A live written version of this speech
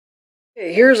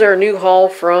Okay, here's our new haul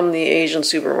from the Asian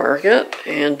supermarket,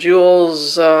 and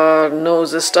Jules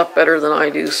knows this stuff better than I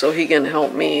do, so he can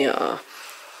help me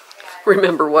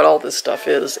remember what all this stuff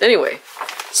is. Anyway,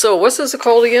 so what's this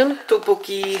called again?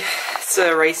 Tteokbokki. It's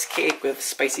a rice cake with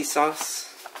spicy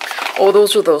sauce. Oh,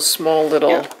 those are those small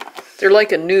little... Yeah. They're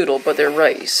like a noodle, but they're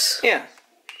rice. Yeah.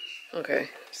 Okay.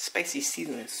 Spicy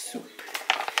seasoned soup.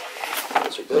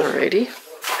 Alrighty.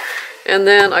 And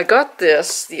then I got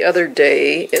this the other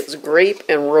day. It's grape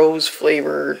and rose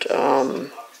flavored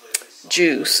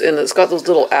juice, and it's got those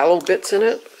little aloe bits in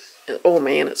it. And, oh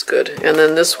man, it's good. And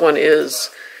then this one is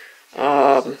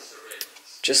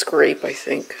just grape, I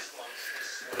think.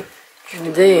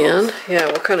 And then, yeah,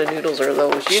 what kind of noodles are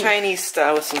those? Chinese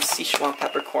style with some Sichuan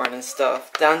peppercorn and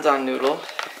stuff. Dan Dan noodle.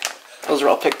 Those are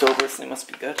all picked over, so they must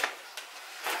be good.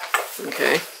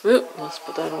 Okay. Oop, let's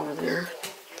put that over there.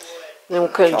 Then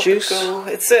what kind of juice?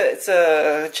 It's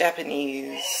a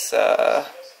Japanese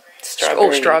strawberry.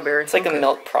 Oh, strawberry. It's like a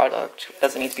milk product. It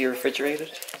doesn't need to be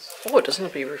refrigerated. Oh, it doesn't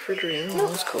have to be refrigerated. Oh,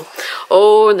 that's cool.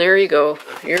 Oh, and there you go.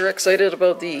 You're excited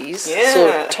about these. Yeah.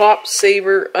 So, top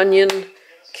savor onion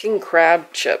king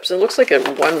crab chips. It looks like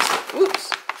it won.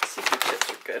 Oops. Seafood chips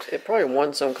are good. It probably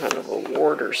won some kind of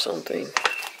award or something.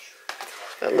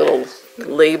 That little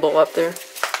label up there.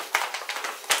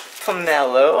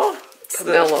 Pomelo.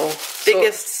 Pomelo.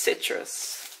 Biggest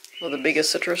citrus. Oh, the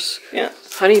biggest citrus? Yeah.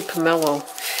 Honey pomelo.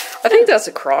 I think that's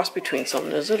a cross between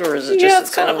something, is it? Or is it just... Yeah,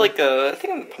 it's kind of like a... I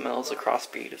think the pomelo's a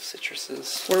crossbreed of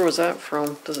citruses. Where was that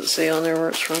from? Does it say on there where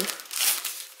it's from?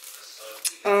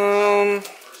 I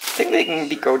think they can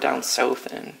be grown down south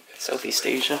in Southeast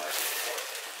Asia.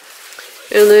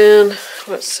 And then,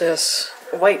 what's this?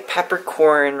 White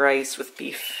peppercorn rice with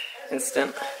beef.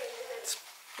 Instant.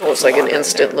 Oh, it's like an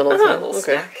instant little thing. Little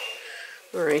Okay. snack.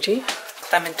 Alrighty.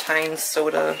 Clementine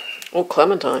soda. Oh,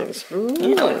 clementines.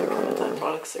 You know the clementine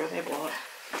products there, they have a lot.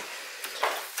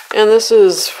 And this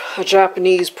is a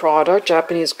Japanese product,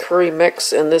 Japanese curry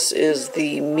mix, and this is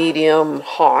the medium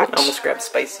hot. I almost grabbed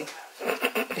spicy.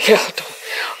 Yeah,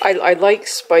 I like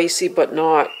spicy, but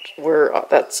not where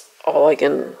that's all I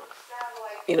can,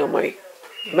 you know, my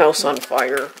mouth's on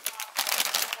fire.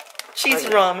 Cheese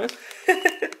ramen.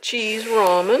 Cheese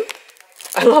ramen.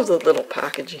 I love the little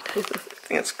packaging. I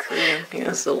think it's Korean. Yeah.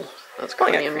 That's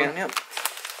Korean. Korean. Yep.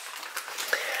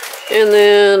 And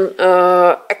then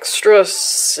extra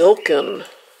silken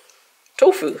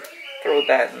tofu. Throw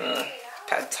that in the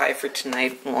pad thai for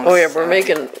tonight. Oh yeah, we're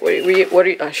making. What are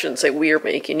you, I shouldn't say we're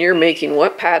making. You're making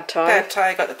what? Pad thai. Pad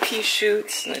thai. Got the pea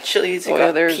shoots and the chilies. You Oh, got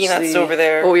yeah, there's peanuts the, over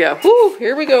there. Oh yeah. Woo!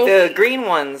 Here we go. The green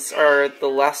ones are the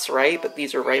less ripe, but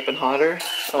these are ripe and hotter.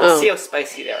 Oh, see how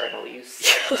spicy they are, and I'll use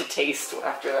to taste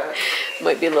after that.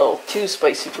 Might be a little too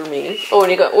spicy for me. Oh,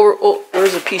 and you got. Oh,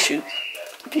 where's the pea shoot?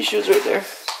 The pea shoots right there.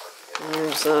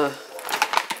 There's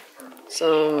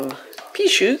some pea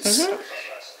shoots.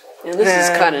 And this is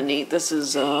kind of neat. This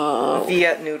is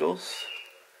Viet noodles.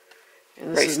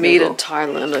 and this is made in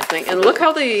Thailand, I think. And look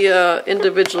how they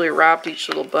individually wrapped each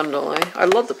little bundle. I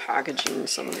love the packaging in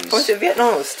some of these. Oh, was it Viet?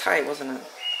 No, it was Thai, wasn't it?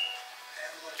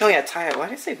 Oh yeah, Thai. Why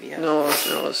did I say Viet? No,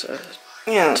 it's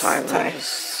Yeah, it's Thailand Thai.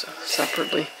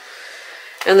 separately.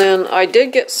 And then I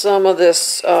did get some of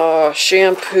this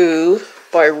shampoo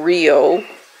by Rio.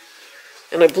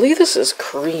 And I believe this is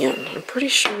Korean. I'm pretty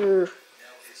sure.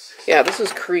 Yeah, this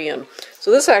is Korean. So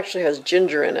this actually has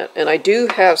ginger in it. And I do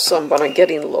have some, but I'm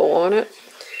getting low on it.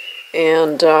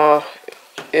 And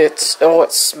it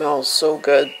smells so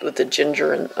good with the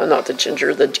ginger and not the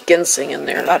ginger, the ginseng in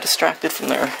there. I'm not distracted from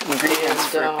their ingredients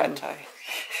for pad thai.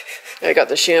 I got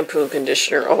the shampoo and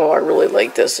conditioner. Oh, I really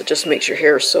like this. It just makes your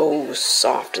hair so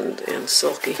soft and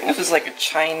silky. I think this is like a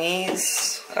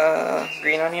Chinese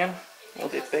green onion, a little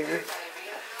bit bigger.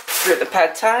 For the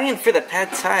pad thai, and for the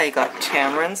pad thai, I got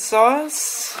tamarind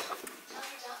sauce,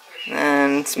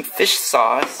 and some fish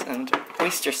sauce, and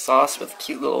oyster sauce with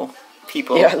cute little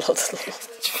people. Yeah, I love this little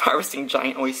harvesting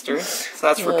giant oysters. So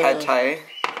that's for pad thai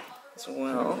as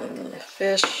well. And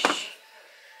fish.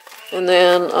 And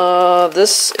then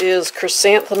this is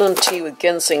chrysanthemum tea with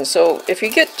ginseng. So if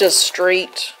you get just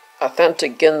straight,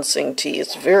 authentic ginseng tea,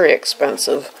 it's very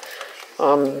expensive.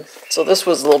 So this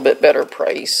was a little bit better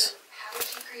price.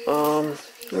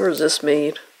 Where is this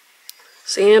made?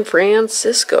 San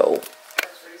Francisco.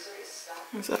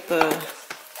 Is that the...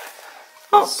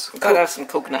 Oh, gotta have some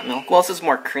coconut milk. Well, this is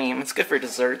more cream. It's good for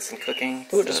desserts and cooking.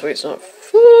 Oh, just wait, it's not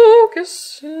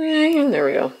focusing. There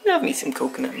we go. Have me some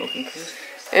coconut milk and food.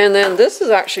 And then this is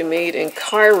actually made in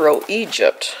Cairo,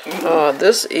 Egypt.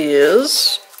 This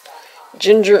is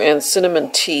ginger and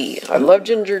cinnamon tea. I love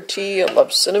ginger tea. I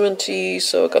love cinnamon tea.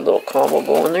 So I got a little combo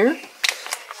going there.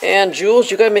 And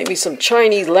Jules, you gotta make me some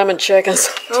Chinese lemon chicken.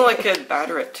 Well, I could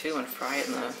batter it too and fry it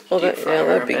in the deep fryer yeah,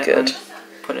 that'd be good.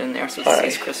 Put it in there so it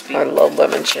stays crispy. I love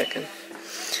lemon chicken.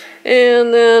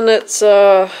 And then it's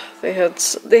they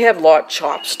have lot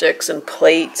chopsticks and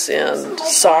plates and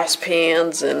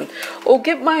saucepans and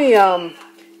get my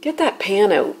get that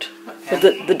pan out.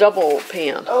 The double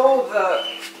pan. Oh, the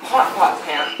hot pot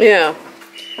pan. Yeah.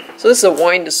 So this is a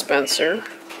wine dispenser.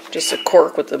 Just a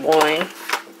cork with the wine.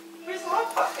 Where's the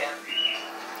hot pot pan?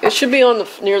 It should be on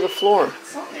near the floor.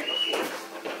 It's not near the floor.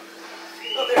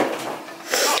 Oh, there.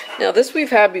 Now this we've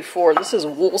had before. This is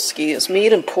Wolski. It's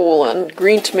made in Poland.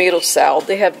 Green tomato salad.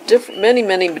 They have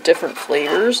many different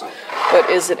flavors. But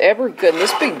is it ever good? And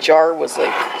this big jar was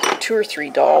like $2 or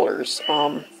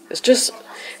 $3.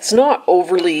 It's not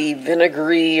overly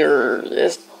vinegary, or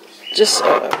it's just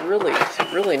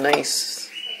really nice.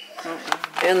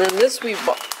 And then this we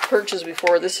purchased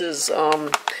before. This is I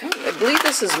believe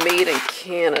this is made in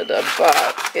Canada,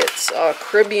 but it's a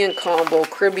Caribbean combo,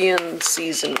 Caribbean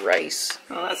seasoned rice.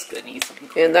 Oh, that's good.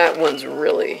 And that one's it's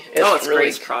really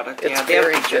great product. It's yeah,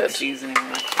 very good. Seasoning.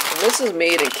 And this is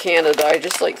made in Canada. I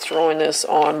just like throwing this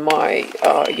on my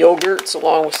yogurts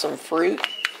along with some fruit.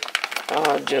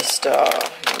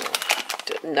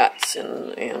 Nuts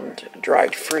and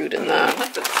dried fruit in that. I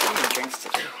like the cinnamon drinks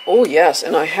today. Oh yes,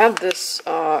 and I had this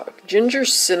ginger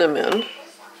cinnamon.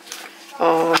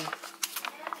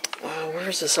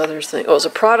 Where's this other thing? Oh, it's a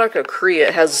product of Korea.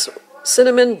 It has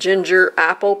cinnamon, ginger,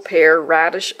 apple, pear,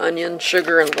 radish, onion,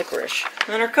 sugar, and licorice.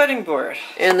 And our cutting board.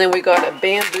 And then we got a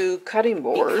bamboo cutting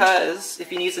board. Because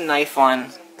if you use a knife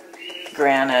on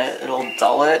granite, it'll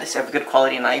dull it. If you have a good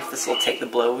quality knife, this will take the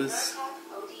blows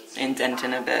and dent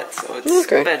in a bit, so it's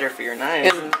better for your knife.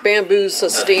 And bamboo's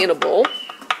sustainable.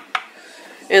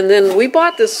 And then we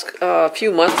bought this a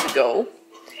few months ago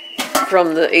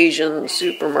from the Asian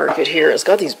supermarket here. It's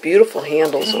got these beautiful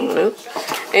handles on it.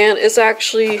 And it's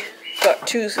actually got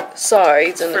two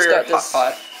sides, and it's got this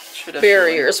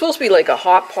barrier. It's supposed to be like a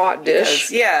hot pot dish.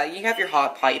 Because, yeah, you have your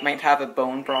hot pot. You might have a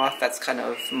bone broth that's kind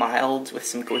of mild with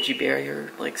some goji berry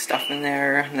like stuff in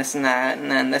there, and this and that.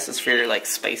 And then this is for your like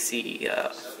spicy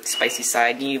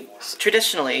side.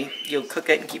 Traditionally, you'll cook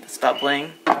it and keep it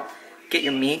bubbling. Get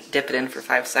your meat, dip it in for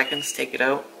 5 seconds, take it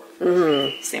out.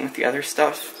 Same with the other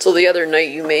stuff. So the other night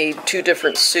you made 2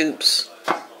 different soups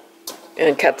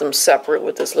and kept them separate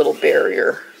with this little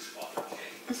barrier.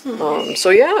 So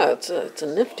yeah, it's a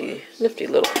nifty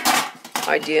little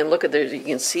idea. And look at there, you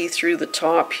can see through the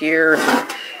top here.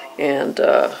 And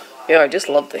yeah, I just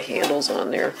love the handles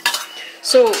on there.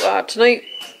 So tonight,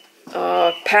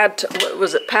 what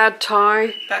was it, pad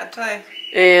thai? Pad thai.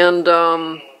 And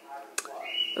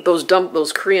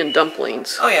those Korean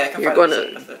dumplings. Oh yeah, you're going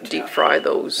to deep fry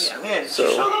those. Yeah, so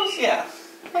show those? Yeah,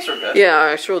 those are good. Yeah,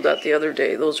 I showed that the other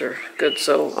day. Those are good.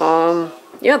 So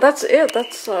yeah, that's it.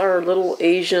 That's our little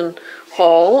Asian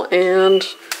haul, and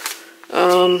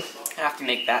I have to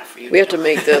make that for you. We have to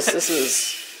make this.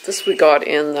 This we got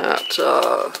in that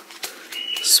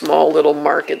small little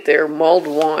market there, mulled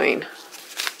wine.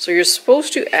 So you're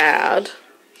supposed to add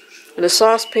in a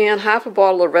saucepan half a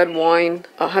bottle of red wine,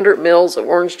 100 ml of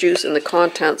orange juice, and the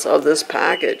contents of this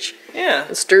package. Yeah.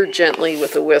 And stir gently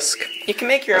with a whisk. You can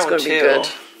make your own too. That's going to be good.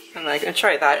 And I can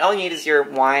try that. All you need is your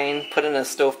wine, put in a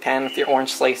stove pan with your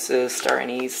orange slices, star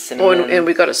anise, cinnamon. Oh, and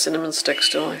we got a cinnamon stick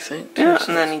still, I think. Yeah,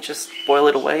 and then you just boil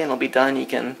it away and it'll be done. You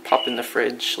can pop in the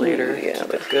fridge later. Yeah,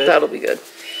 that'll be good.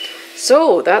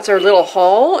 So, that's our little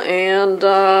haul, and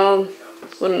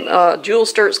when Jules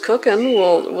starts cooking,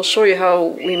 we'll show you how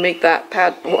we make that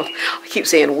pad. Well, I keep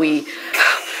saying we.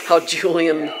 How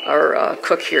Julian, our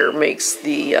cook here, makes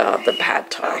the pad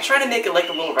thai. I'll try to make it like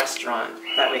a little restaurant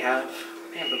that we have.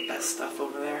 They have the best stuff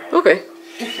over there. Okay.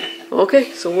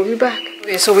 Okay, so we'll be back.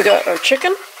 Okay, so we got our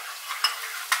chicken,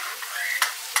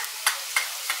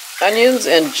 onions,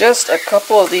 and just a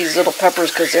couple of these little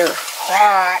peppers because they're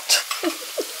hot.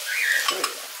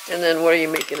 And then what are you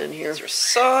making in here? There's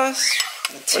sauce,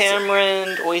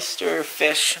 tamarind, oyster,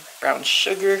 fish, brown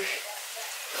sugar.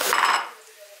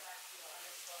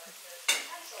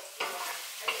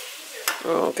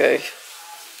 Okay.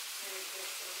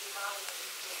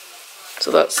 So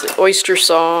that's the oyster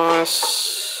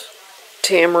sauce,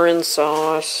 tamarind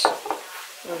sauce.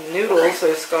 And noodles, so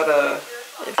it's got a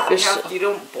fish. You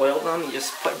don't boil them, you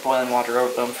just put boiling water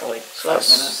over them for like 5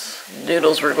 minutes.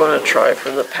 Noodles we're going to try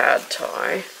for the pad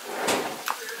thai.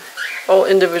 All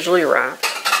individually wrapped.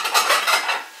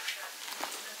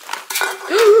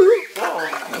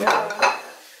 Oh, yeah.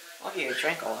 I'll give you a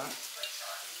drink all that.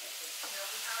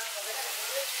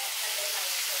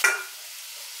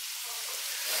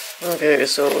 Okay,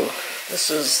 so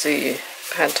this is the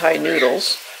pad thai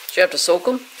noodles. Did you have to soak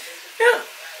them? Yeah.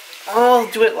 I'll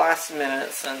do it last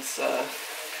minute since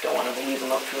don't want to leave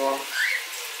them up too long.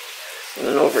 And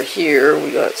then over here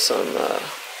we got some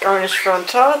Garnish from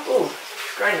top. Ooh,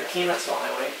 grinding peanuts while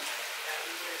I wait.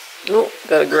 Nope,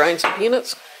 gotta grind some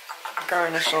peanuts.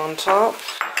 Garnish on top.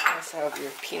 Let's have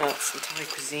your peanuts and Thai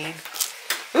cuisine.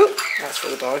 Ooh, that's for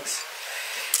the dogs.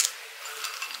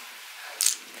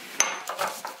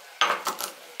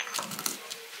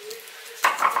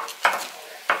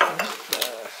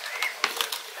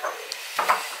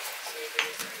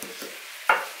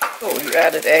 Oh, you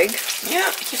added egg? Yeah,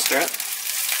 you can stir it.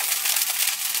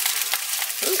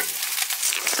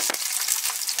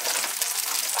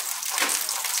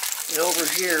 And over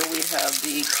here we have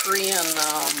the Korean,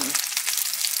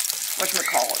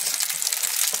 whatchamacallit,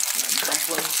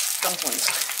 dumplings.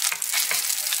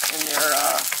 And they're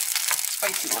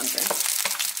spicy ones, eh?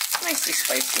 Nicely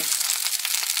spicy.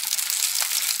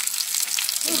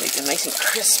 They make it nice and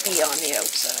crispy on the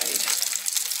outside.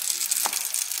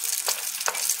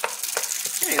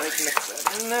 Yeah, you like to mix that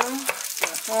in now.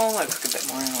 Oh, I'll cook a bit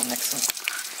more and I'll mix them.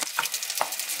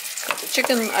 Got the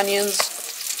chicken, onions,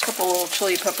 a couple little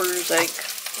chili peppers, egg,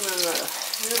 and then the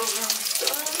noodles are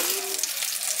done.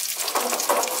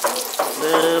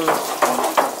 Then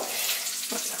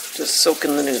just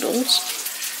soaking the noodles.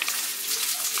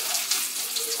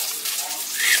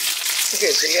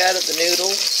 Okay, so you added the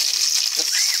noodles.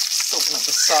 Just soaking up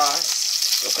the sauce.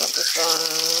 Soaking up the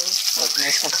sauce. Look,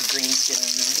 nice once the greens get in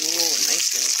there. Ooh,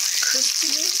 nice and crispy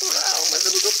and brown, my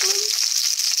little duckling.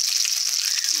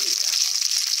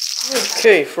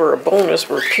 Okay, for a bonus,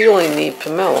 we're peeling the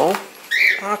pomelo.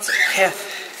 Lots of pith.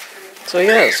 So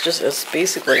yeah, it's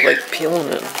basically like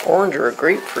peeling an orange or a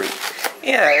grapefruit.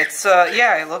 Yeah, it's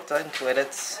yeah, I looked into it.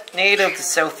 It's native to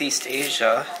Southeast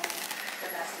Asia.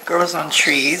 Grows on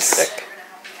trees. Thick.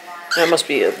 That must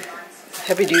be a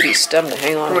heavy-duty stem to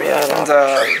hang on to that. And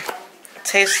it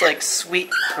tastes like sweet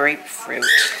grapefruit.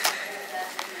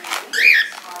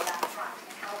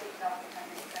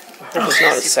 I hope it's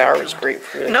not as sour as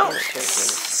grapefruit. No,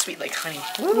 it's sweet like honey.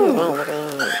 Ooh, wow, look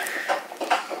at that.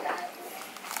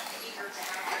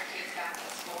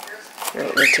 Here,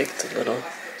 let me take the little...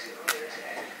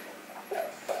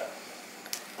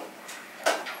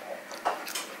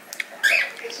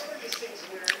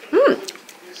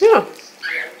 Yeah.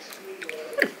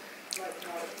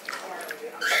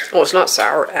 Oh, it's not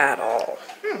sour at all.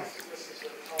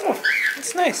 Oh,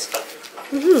 it's nice.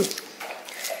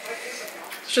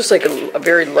 It's just like a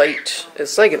very light,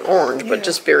 it's like an orange, but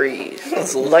just very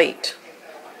light.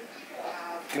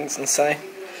 Things inside.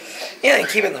 Yeah, and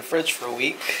keep it in the fridge for a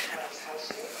week.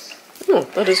 Oh,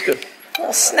 that is good. A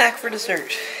little snack for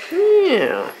dessert.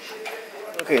 Yeah.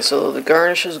 Okay, so the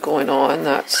garnish is going on.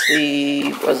 That's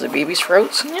the, was it baby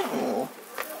sprouts? No.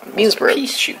 Bean sprouts. Pea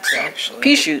shoots, actually.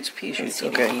 Pea shoots, Okay.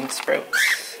 okay. Bean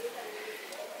sprouts.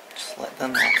 Just let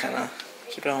them all kind of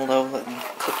keep it on low, let them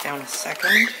cook down a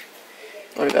second.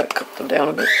 Oh, you gotta cook them down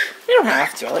a bit. You don't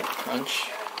have to, I like the crunch.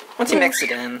 Once you mix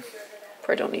it in.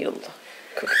 Probably don't need to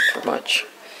cook it for much.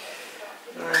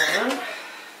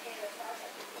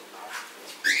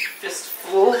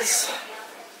 Fistfuls.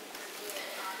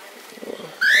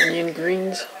 Onion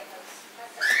greens.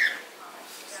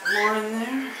 More in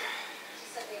there.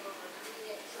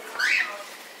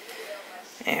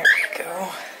 There we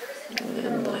go. And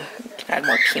then the... You can add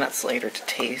more peanuts later to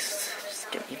taste.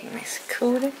 Just get even a nice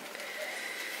coating.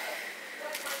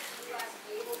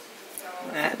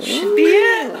 That should be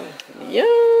it.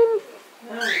 Yum!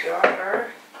 There we got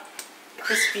our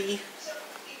crispy.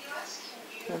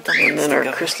 And then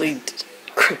our crispy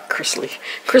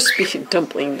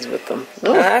dumplings with them.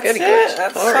 Oh, That's very it. good.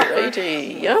 That's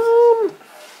alrighty. Yum!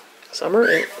 Summer,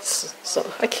 it's...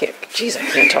 I can't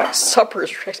talk.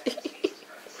 Supper's ready.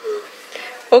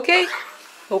 Okay.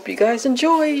 Hope you guys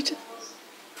enjoyed.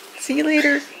 See you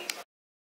later.